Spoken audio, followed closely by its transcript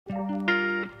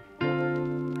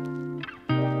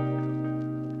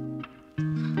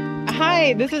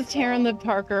Hi, this is Taryn Liv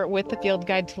Parker with the Field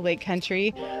Guide to Lake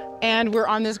Country, and we're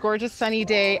on this gorgeous sunny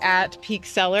day at Peak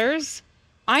Cellars.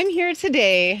 I'm here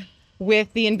today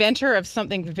with the inventor of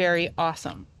something very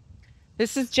awesome.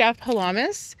 This is Jeff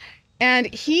Holomis,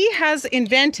 and he has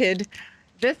invented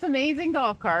this amazing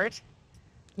golf cart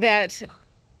that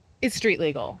is street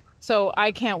legal. So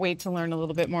I can't wait to learn a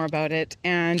little bit more about it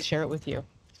and share it with you.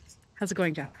 How's it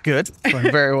going, Jeff? Good.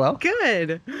 Going very well.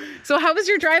 Good. So how was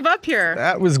your drive up here?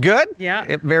 That was good.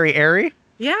 Yeah. Very airy.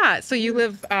 Yeah. So you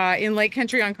live in Lake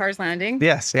Country on Cars Landing?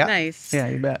 Yes. Yeah. Nice. Yeah,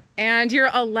 you bet. And you're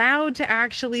allowed to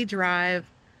actually drive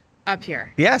up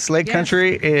here. Yes. Lake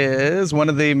Country is one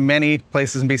of the many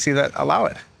places in BC that allow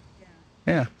it.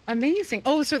 Yeah. Amazing.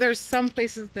 Oh, so there's some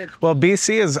places that... Well,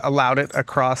 BC has allowed it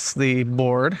across the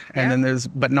board, and then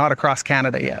but not across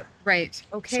Canada yet. Right.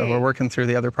 Okay. So we're working through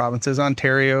the other provinces.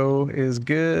 Ontario is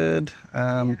good.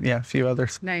 Yeah, a few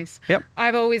others. Nice. Yep.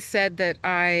 I've always said that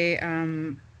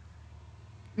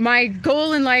my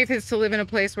goal in life is to live in a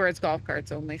place where it's golf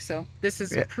carts only. So this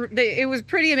is, it was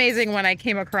pretty amazing when I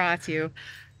came across you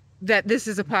that this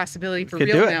is a possibility for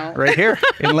real now. Right here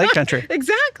in Lake Country.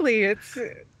 Exactly. It's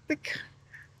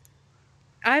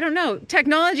I don't know.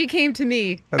 Technology came to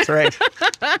me. That's right.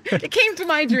 It came to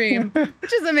my dream,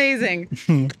 which is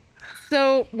amazing.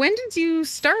 So when did you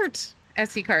start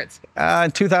SC Carts?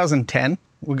 In 2010,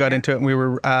 we got into it, and we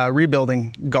were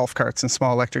rebuilding golf carts and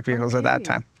small electric vehicles at that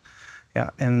time.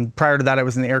 Yeah, and prior to that, I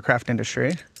was in the aircraft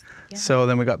industry. Yeah. So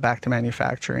then we got back to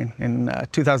manufacturing. In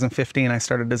 2015, I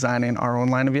started designing our own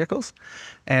line of vehicles,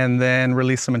 and then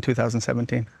released them in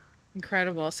 2017.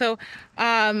 Incredible. So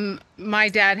my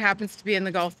dad happens to be in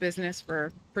the golf business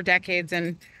for decades,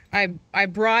 and I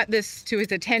brought this to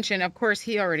his attention. Of course,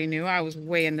 he already knew. I was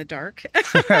way in the dark.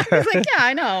 He's like, yeah,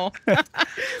 I know,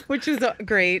 which is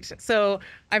great. So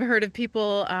I've heard of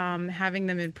people having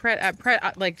them in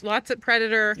like lots at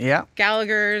Predator,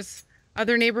 Gallagher's,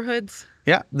 other neighborhoods.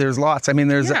 Yeah, there's lots. I mean,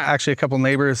 there's actually a couple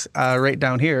neighbors right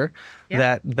down here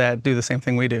that do the same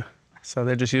thing we do. So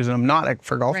they're just using them not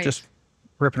for golf, just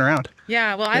ripping around.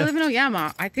 Yeah, well, I live in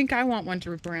Oyama. I think I want one to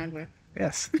rip around with.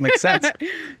 Yes, makes sense.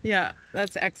 Yeah,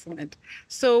 that's excellent.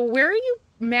 So where are you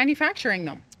manufacturing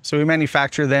them? So we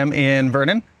manufacture them in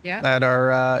Vernon, at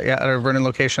our Vernon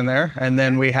location there. And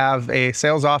then we have a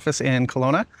sales office in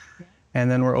Kelowna. And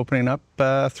then we're opening up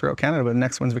throughout Canada, but the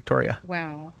next one's Victoria.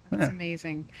 Wow, that's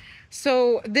amazing.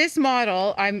 So this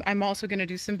model, I'm also going to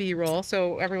do some B-roll,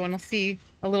 so everyone will see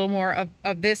a little more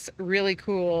of this really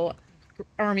cool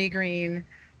army green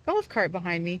golf cart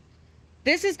behind me.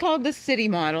 This is called the City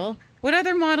model. What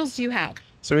other models do you have?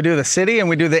 So we do the City and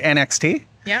we do the NXT.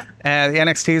 Yeah. The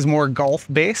NXT is more golf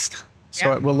based,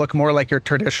 so it will look more like your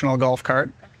traditional golf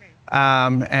cart. Okay.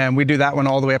 And we do that one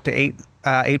all the way up to eight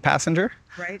passenger.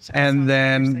 Right. And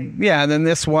then and then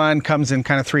this one comes in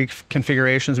kind of three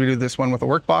configurations. We do this one with a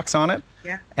workbox on it.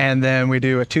 Yeah. And then we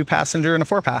do a 2-passenger and a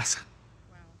 4-pass.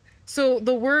 Wow. So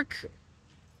the work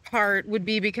part would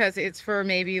be because it's for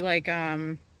maybe like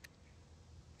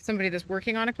somebody that's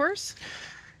working on a course?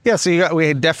 Yeah, so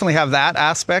we definitely have that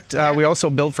aspect. We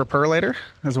also build for Perlator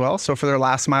as well, so for their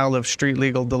last mile of street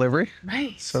legal delivery.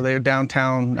 Right. So they're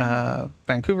downtown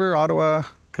Vancouver, Ottawa,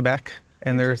 Quebec,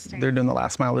 and they're doing the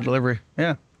last mile of delivery.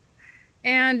 Yeah.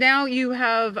 And now you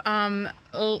have, I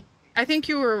think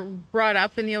you were brought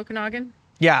up in the Okanagan?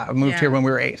 Yeah, I moved here when we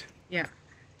were 8. Yeah.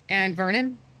 And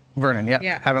Vernon? Vernon,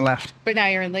 haven't left. But now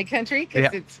you're in Lake Country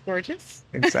because it's gorgeous.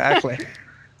 Exactly.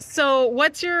 So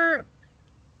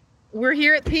we're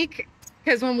here at Peak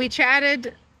because when we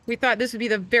chatted, we thought this would be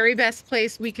the very best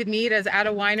place we could meet as at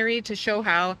a winery to show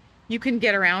how you can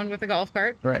get around with a golf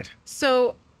cart. Right.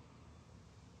 So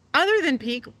other than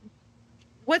Peak,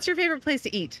 what's your favorite place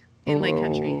to eat in Lake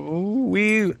Country?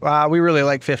 We really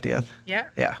like 50th. Yeah?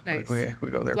 Yeah. Nice. We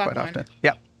go there Block quite one. often.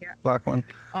 Yeah. Block 1.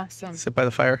 Awesome. Sit by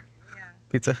the fire. Yeah.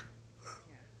 Pizza.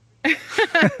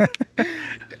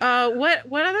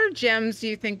 What other gems do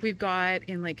you think we've got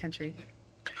in Lake Country?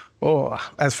 Oh,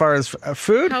 as far as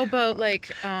food? How about like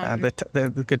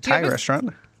the good Thai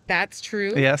restaurant? That's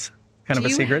true. Yes, kind of a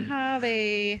secret. Do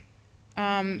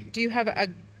you have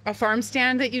a farm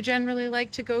stand that you generally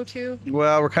like to go to?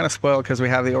 Well, we're kind of spoiled because we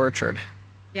have the orchard.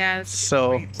 Yeah.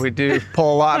 So we do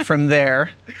pull a lot from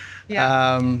there.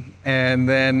 Yeah. And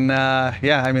then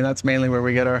I mean that's mainly where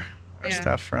we get our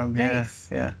stuff from. Nice.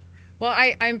 Yeah. Well,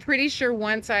 I'm pretty sure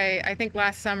once I think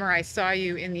last summer I saw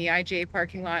you in the IGA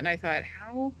parking lot and I thought,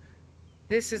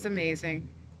 this is amazing.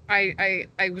 I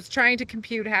was trying to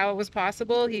compute how it was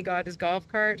possible. He got his golf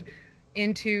cart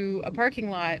into a parking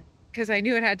lot because I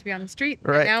knew it had to be on the street.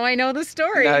 Right. Now I know the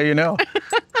story. Now you know.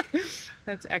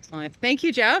 That's excellent. Thank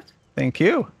you, Jeff. Thank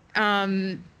you.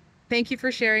 thank you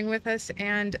for sharing with us,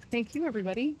 and thank you,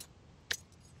 everybody.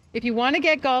 If you want to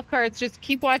get golf carts, just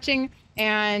keep watching,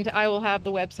 and I will have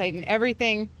the website and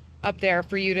everything up there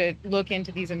for you to look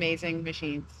into these amazing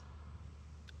machines.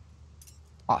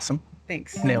 Awesome.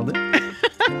 Thanks. Nailed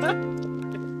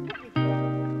it.